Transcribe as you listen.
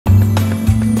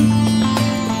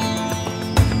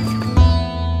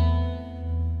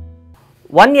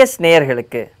1S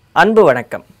நேயர்களுக்கு அன்பு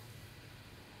வணக்கம்.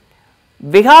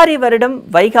 விகாரி வருடம்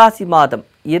வைகாசி மாதம்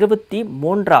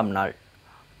 23ஆம் நாள்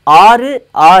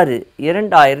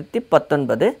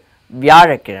 6/6/2019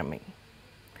 வியாழக்கிழமை.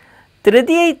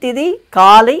 திருதியை திதி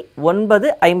காலை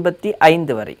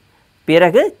 9:55 வரை,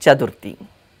 பிறகு சதுர்த்தி.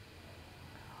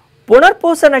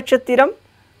 புனர்பூச நட்சத்திரம்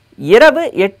இரவு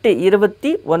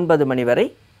 8:29 மணி வரை,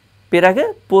 பிறகு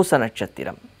பூச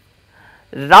நட்சத்திரம்.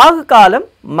 ராகு காலம்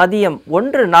மதியம்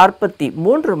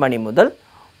 1:43 மணி முதல்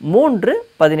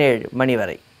 3:17 மணி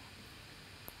வரை.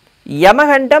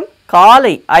 யமகண்டம்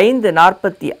காலை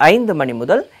 5:45 மணி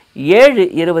முதல்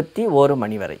 7:21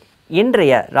 மணி வரை.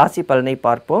 இன்றைய ராசி பலனை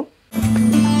பார்ப்போம்.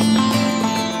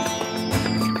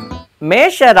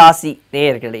 மேஷ ராசி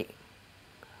நேயர்களே,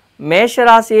 மேஷ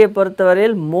ராசியை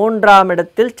பொறுத்தவரையில் 3ஆம்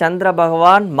இடத்தில் சந்திர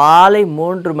பகவான் மாலை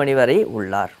 3 மணி வரை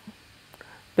உள்ளார்.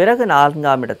 பிறகு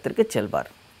 4ஆம் இடத்திற்கு செல்வார்.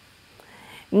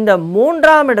 இந்த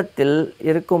 3ஆம் இடத்தில்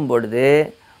இருக்கும் பொழுது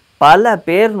பல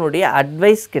பேருடைய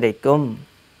அட்வைஸ் கிடைக்கும்.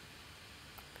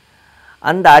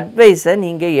 அந்த அட்வைஸை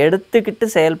நீங்கள் எடுத்துக்கிட்டு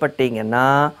செயல்பட்டீங்கன்னா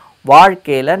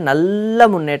வாழ்க்கையில் நல்ல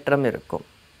முன்னேற்றம் இருக்கும்.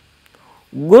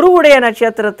 குருவுடைய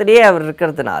நட்சத்திரத்திலேயே அவர்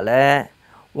இருக்கிறதுனால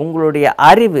உங்களுடைய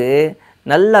அறிவு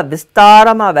நல்ல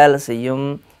விஸ்தாரமாக வேலை செய்யும்.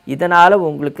 இதனால்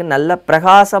உங்களுக்கு நல்ல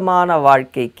பிரகாசமான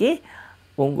வாழ்க்கைக்கு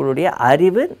உங்களுடைய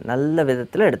அறிவு நல்ல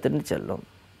விதத்தில் எடுத்துகிட்டு செல்லும்.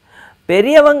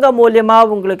 பெரியவங்க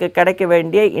மூலியமாக உங்களுக்கு கிடைக்க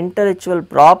வேண்டிய இன்டெலெக்சுவல்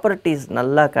ப்ராப்பர்ட்டிஸ்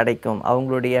நல்லா கிடைக்கும்.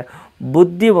 அவங்களுடைய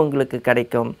புத்தி உங்களுக்கு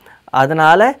கிடைக்கும்.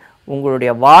 அதனால்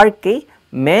உங்களுடைய வாழ்க்கை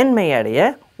மேன்மையடைய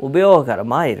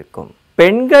உபயோகரமாக இருக்கும்.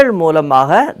 பெண்கள்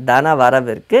மூலமாக தன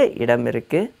வரவிற்கு இடம்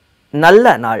இருக்குது. நல்ல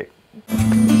நாள்.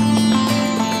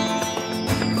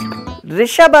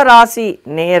 ரிஷபராசி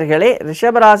நேயர்களே,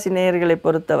 ரிஷபராசி நேயர்களை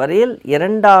பொறுத்தவரையில்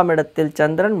 2ஆம் இடத்தில்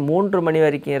சந்திரன் 3 மணி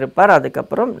வரைக்கும் இருப்பார்.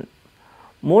 அதுக்கப்புறம்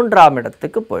 3ஆம்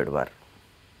இடத்துக்கு போயிடுவார்.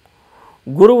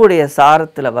 குருவுடைய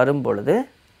சாரத்தில் வரும் பொழுது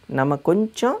நம்ம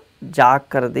கொஞ்சம்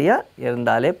ஜாக்கிரதையாக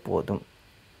இருந்தாலே போதும்.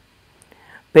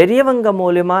 பெரியவங்க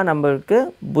மூலியமாக நம்மளுக்கு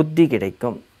புத்தி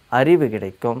கிடைக்கும், அறிவு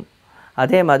கிடைக்கும்.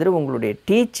 அதே மாதிரி உங்களுடைய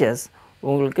டீச்சர்ஸ்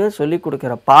உங்களுக்கு சொல்லிக்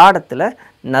கொடுக்குற பாடத்தில்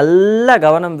நல்ல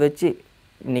கவனம் வச்சு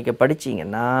இன்றைக்கி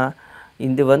படிச்சிங்கன்னா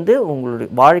இது உங்களுடைய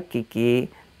வாழ்க்கைக்கு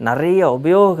நிறைய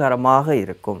உபயோகரமாக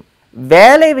இருக்கும்.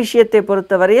 வேலை விஷயத்தை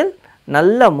பொறுத்தவரையில்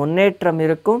நல்ல முன்னேற்றம்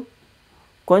இருக்கும்.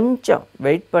 கொஞ்சம்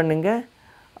வெயிட் பண்ணுங்கள்.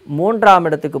 3ஆம்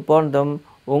இடத்துக்கு போனதும்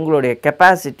உங்களுடைய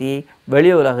கெப்பாசிட்டி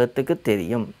வெளி உலகத்துக்கு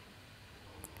தெரியும்.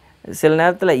 சில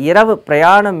நேரத்தில் இரவு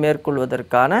பிரயாணம்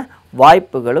மேற்கொள்வதற்கான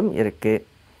வாய்ப்புகளும் இருக்குது.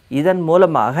 இதன்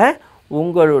மூலமாக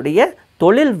உங்களுடைய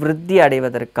தொழில் விருத்தி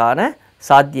அடைவதற்கான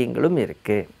சாத்தியங்களும்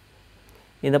இருக்குது.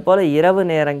 இதை போல் இரவு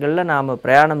நேரங்களில் நாம்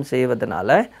பிரயாணம் செய்வதனால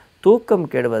தூக்கம்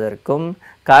கெடுவதற்கும்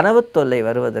கனவு தொல்லை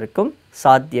வருவதற்கும்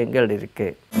சாத்தியங்கள்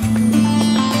இருக்குது.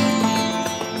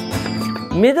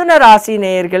 மிதுன ராசி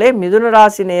நேயர்களே, மிதுன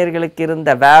ராசி நேயர்களுக்கு இருந்த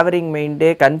வேவரிங் மைண்டு,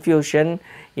 கன்ஃபியூஷன்,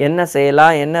 என்ன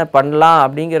செய்யலாம் என்ன பண்ணலாம்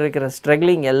அப்படிங்கிற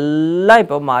ஸ்ட்ரகிளிங் எல்லாம்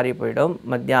இப்போ மாறி போயிடும்.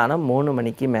 மத்தியானம் 3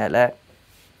 மணிக்கு மேலே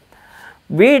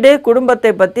வீடு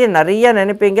குடும்பத்தை பற்றி நிறைய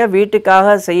நினைப்பீங்க.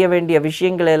 வீட்டுக்காக செய்ய வேண்டிய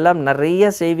விஷயங்கள் எல்லாம் நிறைய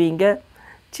செய்வீங்க.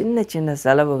 சின்ன சின்ன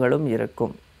செலவுகளும்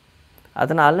இருக்கும்.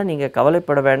 அதனால் நீங்கள்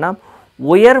கவலைப்பட வேண்டாம்.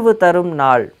 உயர்வு தரும்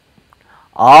நாள்.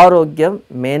 ஆரோக்கியம்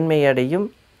மேன்மையடையும்.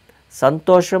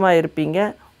 சந்தோஷமாக இருப்பீங்க.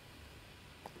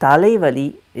 தலைவலி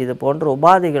இது போன்ற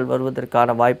உபாதைகள் வருவதற்கான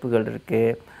வாய்ப்புகள்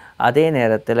இருக்குது. அதே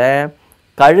நேரத்தில்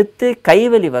கழுத்து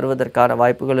கைவலி வருவதற்கான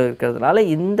வாய்ப்புகள் இருக்கிறதுனால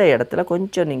இந்த இடத்துல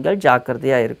கொஞ்சம் நீங்கள்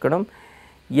ஜாக்கிரதையாக இருக்கணும்.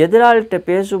 எதிராளிகிட்ட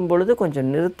பேசும் பொழுது கொஞ்சம்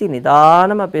நிறுத்தி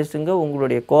நிதானமாக பேசுங்க.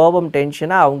 உங்களுடைய கோபம்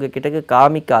டென்ஷனை அவங்க கிட்டக்கு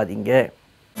காமிக்காதீங்க.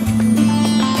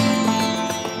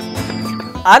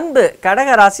 அன்பு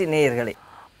கடகராசி நேயர்களே,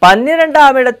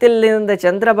 12ஆம் இடத்தில் இருந்த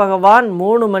சந்திர பகவான்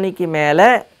 3 மணிக்கு மேலே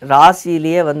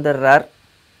ராசியிலேயே வந்துடுறார்.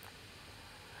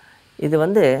 இது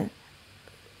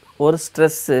ஒரு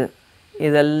ஸ்ட்ரெஸ்ஸு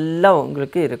இதெல்லாம்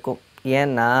உங்களுக்கு இருக்கும்.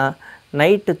 ஏன்னா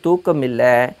நைட்டு தூக்கம்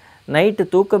இல்லை. நைட்டு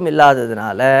தூக்கம்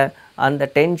இல்லாததுனால அந்த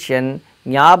டென்ஷன்,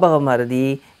 ஞாபக மறதி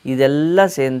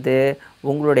இதெல்லாம் சேர்ந்து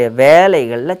உங்களுடைய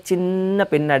வேலைகளில் சின்ன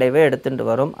பின்னடைவை எடுத்துகிட்டு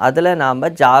வரும். அதில் நாம்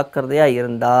ஜாக்கிரதையாக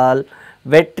இருந்தால்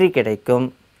வெற்றி கிடைக்கும்.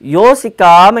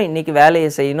 யோசிக்காமல் இன்றைக்கி வேலையை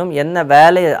செய்யணும். என்ன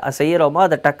வேலையை செய்கிறோமோ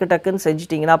அதை டக்கு டக்குன்னு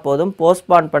செஞ்சிட்டிங்கன்னா போதும்.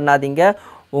 போஸ்ட்பான் பண்ணாதீங்க.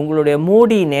 உங்களுடைய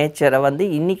மூடி நேச்சரை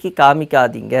இன்றைக்கி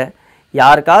காமிக்காதீங்க.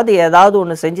 யாருக்காவது ஏதாவது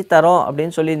ஒன்று செஞ்சு தரோம்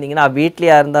அப்படின்னு சொல்லியிருந்தீங்கன்னா,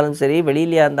 வீட்லையா இருந்தாலும் சரி,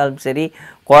 வெளியிலையா இருந்தாலும் சரி,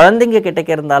 குழந்தைங்க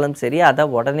கிட்டக்க இருந்தாலும் சரி, அதை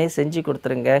உடனே செஞ்சு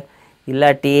கொடுத்துருங்க.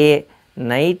 இல்லாட்டி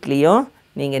நைட்லேயும்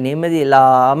நீங்கள் நிம்மதி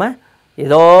இல்லாமல்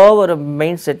ஏதோ ஒரு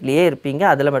மைண்ட் செட்லேயே இருப்பீங்க.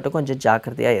 அதில் மட்டும் கொஞ்சம்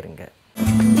ஜாக்கிரதையாக இருங்க.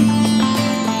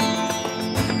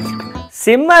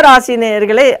 சிம்ம ராசி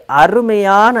நேயர்களே,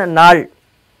 அருமையான நாள்.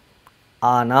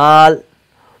 ஆனால்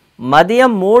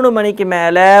மதியம் 3 மணிக்கு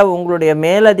மேலே உங்களுடைய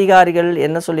மேலதிகாரிகள்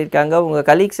என்ன சொல்லியிருக்காங்க, உங்கள்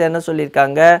கலீக்ஸ் என்ன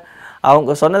சொல்லியிருக்காங்க,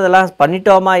 அவங்க சொன்னதெல்லாம்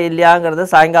பண்ணிட்டோமா இல்லையாங்கிறத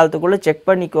சாயங்காலத்துக்குள்ளே செக்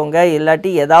பண்ணிக்கோங்க.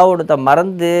 இல்லாட்டி ஏதாவது ஒன்றத்தை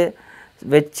மறந்து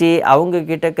வச்சு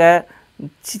அவங்கக்கிட்டக்க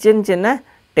சின்ன சின்ன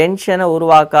டென்ஷனை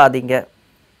உருவாக்காதீங்க.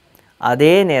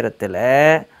 அதே நேரத்தில்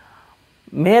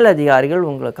மேலதிகாரிகள்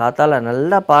உங்களை காத்தால்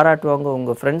நல்லா பாராட்டுவாங்க.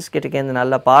 உங்கள் ஃப்ரெண்ட்ஸ் கிட்டேருந்து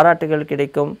நல்ல பாராட்டுகள்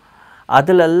கிடைக்கும்.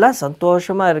 அதிலெல்லாம்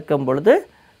சந்தோஷமாக இருக்கும் பொழுது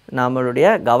நம்மளுடைய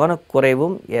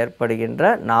கவனக்குறைவும்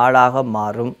ஏற்படுகின்ற நாளாக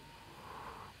மாறும்.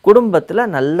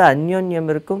 குடும்பத்தில் நல்ல அந்யோன்யம்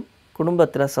இருக்கும்,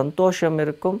 குடும்பத்தில் சந்தோஷம்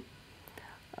இருக்கும்.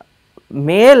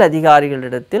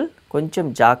 மேலதிகாரிகளிடத்தில்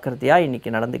கொஞ்சம் ஜாக்கிரதையாக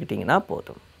இன்றைக்கி நடந்துக்கிட்டிங்கன்னா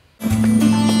போதும்.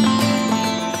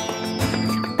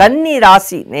 கன்னி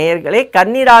ராசி நேயர்களே,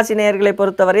 கன்னி ராசி நேயர்களை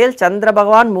பொறுத்தவரையில் சந்திர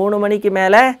பகவான் 3 மணிக்கு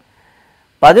மேலே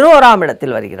 11ஆம்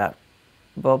இடத்தில் வருகிறார்.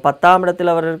 இப்போ 10ஆம்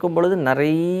இடத்தில் அவர் இருக்கும் பொழுது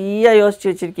நிறைய யோசித்து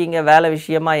வச்சுருக்கீங்க, வேலை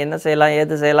விஷயமாக என்ன செய்யலாம்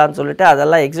ஏது செய்யலாம்னு சொல்லிட்டு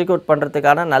அதெல்லாம் எக்ஸிக்யூட்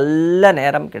பண்ணுறதுக்கான நல்ல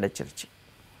நேரம் கிடைச்சிருச்சு.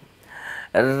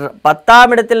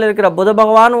 10ஆம் இடத்தில் இருக்கிற புத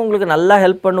பகவான் உங்களுக்கு நல்லா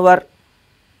ஹெல்ப் பண்ணுவார்.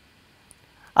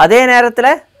 அதே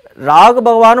நேரத்தில் ராகு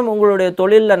பகவானும் உங்களுடைய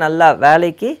தொழிலில் நல்ல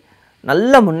வேலைக்கு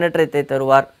நல்ல முன்னேற்றத்தை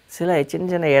தருவார். சில சின்ன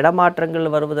சின்ன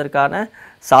இடமாற்றங்கள் வருவதற்கான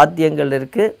சாத்தியங்கள்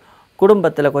இருக்குது.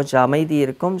 குடும்பத்தில் கொஞ்சம் அமைதி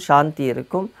இருக்கும், சாந்தி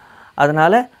இருக்கும்.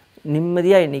 அதனால்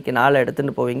நிம்மதியாக இன்றைக்கி நாளை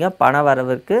எடுத்துகிட்டு போவீங்க. பண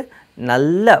வரவிற்கு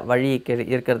நல்ல வழி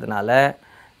இருக்கிறதுனால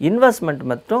இன்வெஸ்ட்மெண்ட்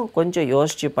மட்டும் கொஞ்சம்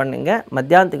யோசித்து பண்ணுங்க.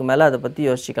 மத்தியானத்துக்கு மேலே அதை பற்றி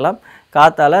யோசிக்கலாம்.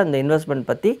 காத்தால் அந்த இன்வெஸ்ட்மெண்ட்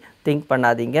பற்றி திங்க்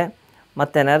பண்ணாதீங்க.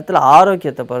 மற்ற நேரத்தில்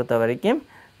ஆரோக்கியத்தை பொறுத்த வரைக்கும்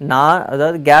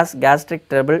அதாவது கேஸ்ட்ரிக்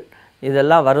ட்ரபிள்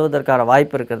இதெல்லாம் வருவதற்கான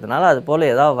வாய்ப்பு இருக்கிறதுனால அது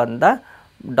போல் ஏதாவது வந்தால்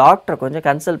டாக்டரை கொஞ்சம்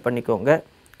கன்சல்ட் பண்ணிக்கோங்க.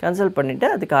 கன்சல்ட் பண்ணிவிட்டு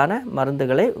அதுக்கான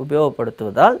மருந்துகளை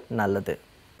உபயோகப்படுத்துவதால் நல்லது.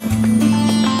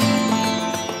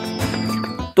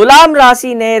 துலாம் ராசி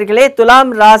நேயர்களே,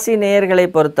 துலாம் ராசி நேயர்களை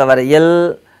பொறுத்தவரையில்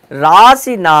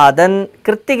ராசிநாதன்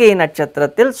கிருத்திகை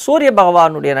நட்சத்திரத்தில் சூரிய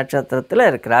பகவானுடைய நட்சத்திரத்தில்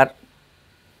இருக்கிறார்.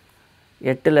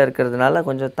 8ல் இருக்கிறதுனால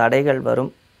கொஞ்சம் தடைகள்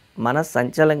வரும்,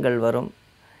 மனசஞ்சலங்கள் வரும்.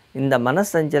 இந்த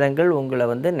மனசஞ்சலங்கள் உங்களை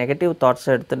நெகட்டிவ் தாட்ஸை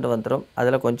எடுத்துகிட்டு வந்துடும்.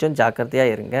 அதில் கொஞ்சம்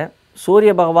ஜாக்கிரதையாக இருங்க.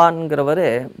 சூரிய பகவான்கிறவர்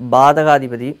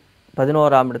பாதகாதிபதி.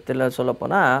 11ஆம் இடத்துல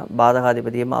சொல்லப்போனால்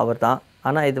பாதகாதிபதியும் அவர் தான்.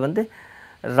 ஆனால் இது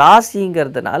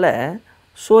ராசிங்கிறதுனால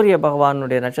சூரிய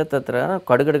பகவானுடைய நட்சத்திரத்தில்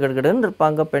கடுகடுன்னு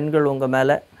இருப்பாங்க பெண்கள் உங்கள்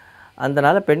மேலே.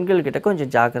 அதனால் பெண்கள்கிட்ட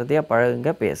கொஞ்சம் ஜாக்கிரதையாக பழகுங்க,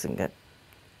 பேசுங்க.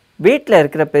 வீட்டில்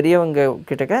இருக்கிற பெரியவங்க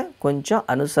கிட்டக்க கொஞ்சம்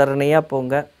அனுசரணையாக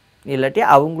போங்க. இல்லாட்டி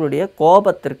அவங்களுடைய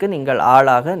கோபத்திற்கு நீங்கள்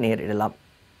ஆளாக நேரிடலாம்.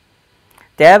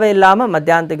 தேவையில்லாமல்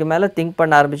மத்தியானத்துக்கு மேலே திங்க்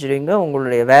பண்ண ஆரம்பிச்சிடுவீங்க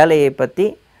உங்களுடைய வேலையை பற்றி.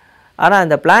 ஆனால்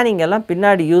அந்த பிளானிங் எல்லாம்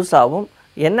பின்னாடி யூஸ் ஆகும்.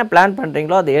 என்ன பிளான்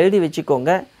பண்ணுறீங்களோ அதை எழுதி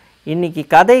வச்சுக்கோங்க. இன்றைக்கி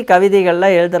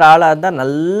கவிதைகள்லாம் எழுதுகிற ஆளாக இருந்தால்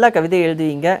நல்ல கவிதை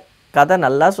எழுதுவீங்க, கதை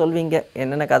நல்லா சொல்வீங்க.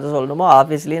 என்னென்ன கதை சொல்லணுமோ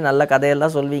ஆஃபீஸ்லேயும் நல்ல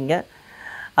கதையெல்லாம் சொல்வீங்க.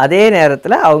 அதே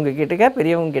நேரத்தில் அவங்க கிட்டக்க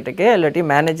பெரியவங்க கிட்டக்கோ இல்லாட்டி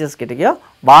மேனேஜர்ஸ் கிட்டக்கையோ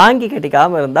வாங்கி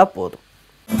கட்டிக்காமல் இருந்தால் போதும்.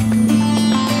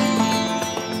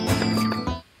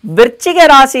 விருச்சிக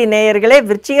ராசி நேயர்களே,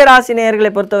 விருச்சிக ராசி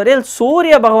நேயர்களை பொறுத்தவரையில்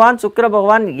சூரிய பகவான் சுக்கிர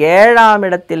பகவான் 7ஆம்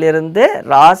இடத்திலிருந்து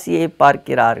ராசியை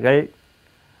பார்க்கிறார்கள்.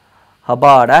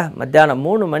 ஹபாடா, மத்தியானம்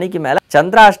 3 மணிக்கு மேலே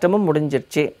சந்திராஷ்டமம்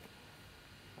முடிஞ்சிருச்சு.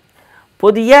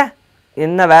 புதிய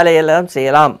என்ன வேலையெல்லாம்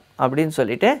செய்யலாம் அப்படின்னு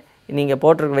சொல்லிட்டு நீங்கள்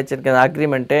போட்டு வச்சுருக்க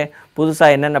அக்ரிமெண்ட்டு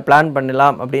புதுசாக என்னென்ன பிளான்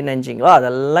பண்ணலாம் அப்படின்னு நினச்சிங்களோ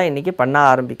அதெல்லாம் இன்றைக்கி பண்ண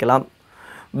ஆரம்பிக்கலாம்.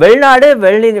 வெளிநாடு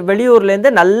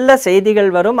வெளியூர்லேருந்து நல்ல செய்திகள்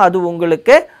வரும். அது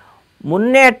உங்களுக்கு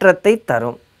முன்னேற்றத்தை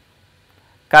தரும்.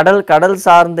 கடல்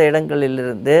சார்ந்த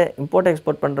இடங்களிலிருந்து இம்போர்ட்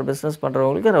எக்ஸ்போர்ட் பண்ணுற பிஸ்னஸ்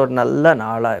பண்ணுறவங்களுக்கு ஒரு நல்ல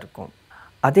நாளாக இருக்கும்.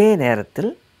 அதே நேரத்தில்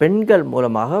பெண்கள்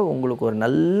மூலமாக உங்களுக்கு ஒரு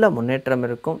நல்ல முன்னேற்றம்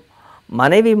இருக்கும்.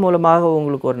 மனைவி மூலமாக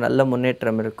உங்களுக்கு ஒரு நல்ல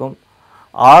முன்னேற்றம் இருக்கும்.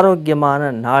 ஆரோக்கியமான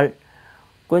நாள்.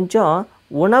 கொஞ்சம்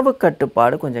உணவு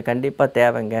கட்டுப்பாடு கொஞ்சம் கண்டிப்பாக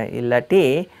தேவைங்க. இல்லாட்டி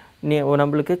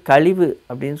நம்மளுக்கு கழிவு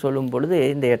அப்படின்னு சொல்லும் பொழுது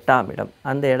இந்த 8ஆம் இடம்,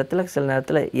 அந்த இடத்துல சில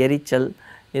நேரத்தில் எரிச்சல்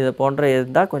இது போன்ற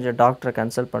இருந்தால் கொஞ்சம் டாக்டரை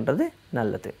கன்சல்ட் பண்ணுறது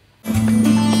நல்லது.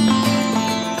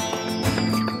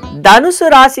 தனுசு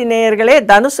ராசி நேயர்களே,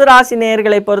 தனுசு ராசி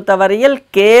நேயர்களை பொறுத்தவரையில்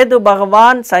கேது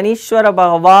பகவான் சனீஸ்வர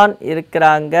பகவான்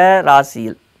இருக்கிறாங்க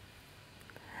ராசியில்.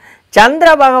 சந்திர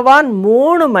பகவான்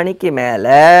 3 மணிக்கு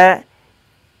மேலே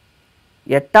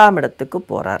 8ஆம் இடத்துக்கு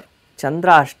போகிறார்.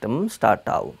 சந்திராஷ்டமம்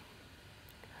ஸ்டார்ட் ஆகும்.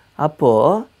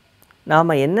 அப்போது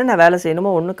நாம் என்னென்ன வேலை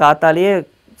செய்யணுமோ ஒன்று காத்தாலேயே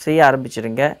செய்ய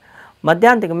ஆரம்பிச்சிடுங்க.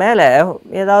 மத்தியானத்துக்கு மேலே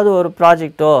ஏதாவது ஒரு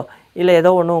ப்ராஜெக்டோ இல்லை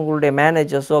ஏதோ ஒன்று உங்களுடைய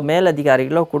மேனேஜர்ஸோ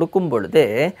மேலதிகாரிகளோ கொடுக்கும் பொழுது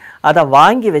அதை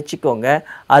வாங்கி வச்சுக்கோங்க.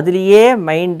 அதுலேயே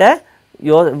மைண்டை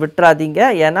விட்டுறாதீங்க.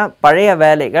 ஏன்னா பழைய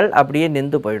வேலைகள் அப்படியே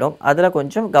நின்று போயிடும். அதில்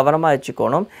கொஞ்சம் கவனமாக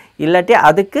வச்சுக்கணும். இல்லாட்டி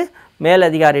அதுக்கு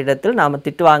மேலதிகாரியிடத்தில் நாம்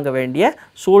திட்டு வாங்க வேண்டிய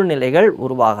சூழ்நிலைகள்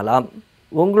உருவாகலாம்.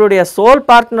 உங்களுடைய சோல்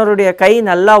பார்ட்னருடைய கை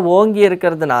நல்லா ஓங்கி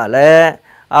இருக்கிறதுனால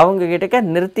அவங்க கிட்டக்க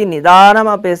நிறுத்தி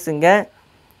நிதானமாக பேசுங்க.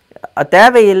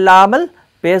 தேவையில்லாமல்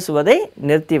பேசுவதை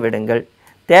நிறுத்தி விடுங்கள்.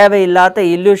 தேவையில்லாத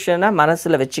இல்லூஷனை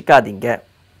மனசில் வச்சுக்காதீங்க.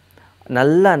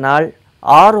 நல்ல நாள்.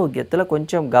 ஆரோக்கியத்தில்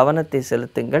கொஞ்சம் கவனத்தை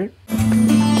செலுத்துங்கள்.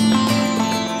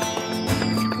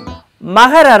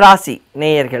 மகர ராசி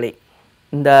நேயர்களே,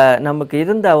 இந்த நமக்கு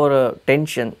இருந்த ஒரு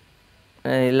டென்ஷன்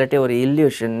இல்லாட்டி ஒரு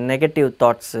இல்லூஷன், நெகட்டிவ்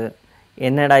தாட்ஸு,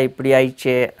 என்னடா இப்படி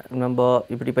ஆயிடுச்சே, நம்ம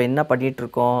இப்படி இப்போ என்ன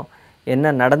பண்ணிகிட்ருக்கோம்,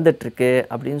 என்ன நடந்துட்டுருக்கு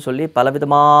அப்படின்னு சொல்லி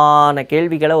பலவிதமான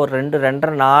கேள்விகளை ஒரு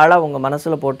 2-2.5 நாளாக உங்கள்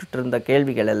மனசில் போட்டுட்டு இருந்த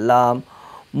கேள்விகள் எல்லாம்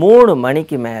 3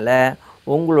 மணிக்கு மேலே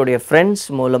உங்களுடைய ஃப்ரெண்ட்ஸ்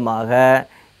மூலமாக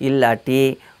இல்லாட்டி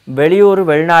வெளியூர்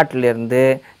வெளிநாட்டிலிருந்து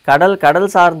கடல்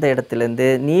சார்ந்த இடத்துலேருந்து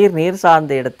நீர்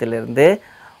சார்ந்த இடத்துலேருந்து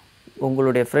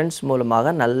உங்களுடைய ஃப்ரெண்ட்ஸ்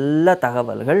மூலமாக நல்ல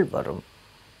தகவல்கள் வரும்.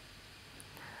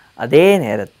 அதே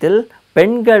நேரத்தில்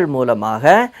பெண்கள்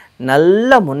மூலமாக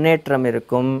நல்ல முன்னேற்றம்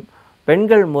இருக்கும்.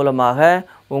 பெண்கள் மூலமாக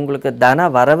உங்களுக்கு தன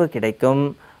வரவு கிடைக்கும்.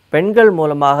 பெண்கள்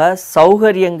மூலமாக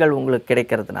சௌகரியங்கள் உங்களுக்கு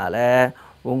கிடைக்கிறதுனால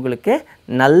உங்களுக்கு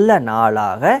நல்ல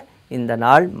நாளாக இந்த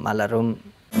நாள் மலரும்.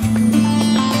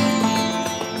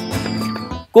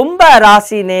 கும்ப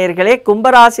ராசி நேயர்களே,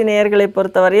 கும்பராசி நேயர்களை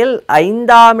பொறுத்தவரையில்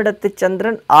 5ஆம் இடத்து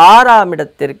சந்திரன் 6ஆம்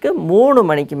இடத்திற்கு 3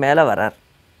 மணிக்கு மேலே வரார்.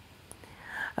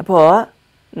 அப்போது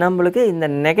நம்மளுக்கு இந்த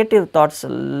நெகட்டிவ் தாட்ஸ்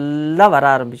எல்லாம் வர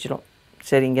ஆரம்பிச்சிடும்.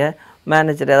 சரிங்க,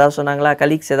 மேனேஜர் ஏதாவது சொன்னாங்களா,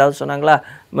 கலீக்ஸ் ஏதாவது சொன்னாங்களா,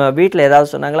 வீட்டில்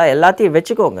ஏதாவது சொன்னாங்களா, எல்லாத்தையும்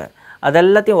வச்சுக்கோங்க.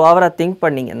 அதெல்லாத்தையும் ஓவராக திங்க்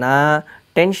பண்ணிங்கன்னா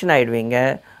டென்ஷன் ஆகிடுவீங்க.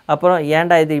 அப்புறம்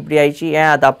ஏன்டா இது இப்படி ஆயிடுச்சு,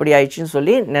 ஏன் அது அப்படி ஆயிடுச்சுன்னு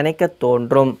சொல்லி நினைக்க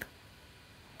தோன்றும்.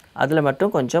 அதில்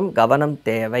மட்டும் கொஞ்சம் கவனம்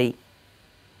தேவை.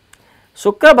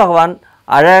 சுக்கிர பகவான்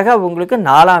அழகாக உங்களுக்கு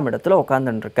 4ஆம் இடத்துல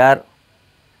உட்காந்துருக்கார்.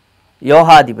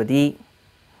 யோகாதிபதி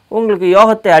உங்களுக்கு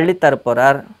யோகத்தை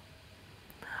அள்ளித்தரப்போகிறார்.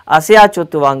 அசையா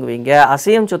சொத்து வாங்குவீங்க.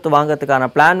 அசையும் சொத்து வாங்கிறதுக்கான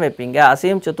பிளான் வைப்பீங்க.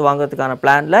 அசையும் சொத்து வாங்கிறதுக்கான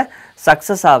பிளானில்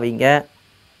சக்ஸஸ் ஆவீங்க.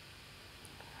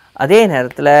 அதே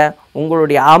நேரத்தில்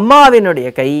உங்களுடைய அம்மாவினுடைய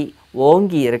கை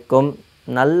ஓங்கி இருக்கும்.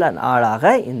 நல்ல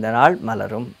நாளாக இந்த நாள்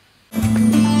மலரும்.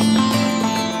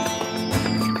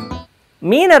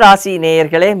 மீனராசி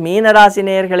நேயர்களே, மீனராசி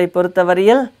நேயர்களை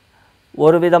பொறுத்தவரையில்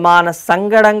ஒரு விதமான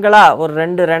சங்கடங்களாக ஒரு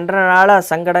 2-2.5 நாளாக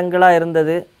சங்கடங்களாக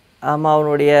இருந்தது.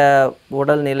 அம்மாவனுடைய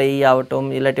உடல்நிலை ஆகட்டும்,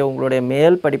 இல்லாட்டி உங்களுடைய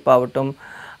மேல் படிப்பாகட்டும்,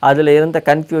 அதில் இருந்த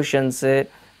கன்ஃபியூஷன்ஸு,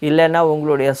 இல்லைன்னா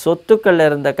உங்களுடைய சொத்துக்களில்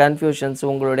இருந்த கன்ஃபியூஷன்ஸு,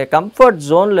 உங்களுடைய கம்ஃபர்ட்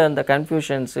ஜோனில் இருந்த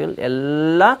கன்ஃபியூஷன்ஸு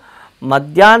எல்லாம்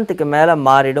மத்தியானத்துக்கு மேலே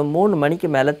மாறிடும். 3 மணிக்கு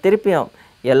மேலே திருப்பியும்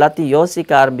எல்லாத்தையும்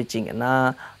யோசிக்க ஆரம்பிச்சிங்கன்னா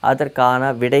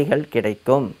அதற்கான விடைகள்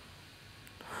கிடைக்கும்.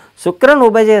 சுக்கிரன்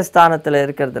உபஜயஸ்தானத்தில்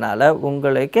இருக்கிறதுனால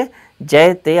உங்களுக்கு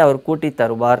ஜெயத்தை அவர் கூட்டி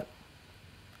தருவார்.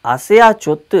 அசையா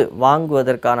சொத்து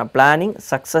வாங்குவதற்கான பிளானிங்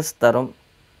சக்ஸஸ் தரும்.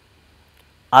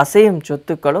 அசையும்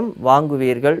சொத்துக்களும்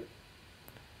வாங்குவீர்கள்.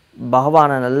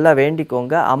 பகவானை நல்லா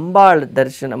வேண்டிக்கோங்க. அம்பாள்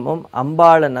தரிசனமும்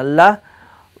அம்பாளை நல்லா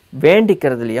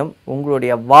வேண்டிக்கிறதுலையும்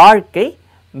உங்களுடைய வாழ்க்கை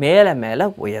மேலே மேலே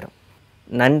உயரும்.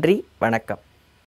 நன்றி, வணக்கம்.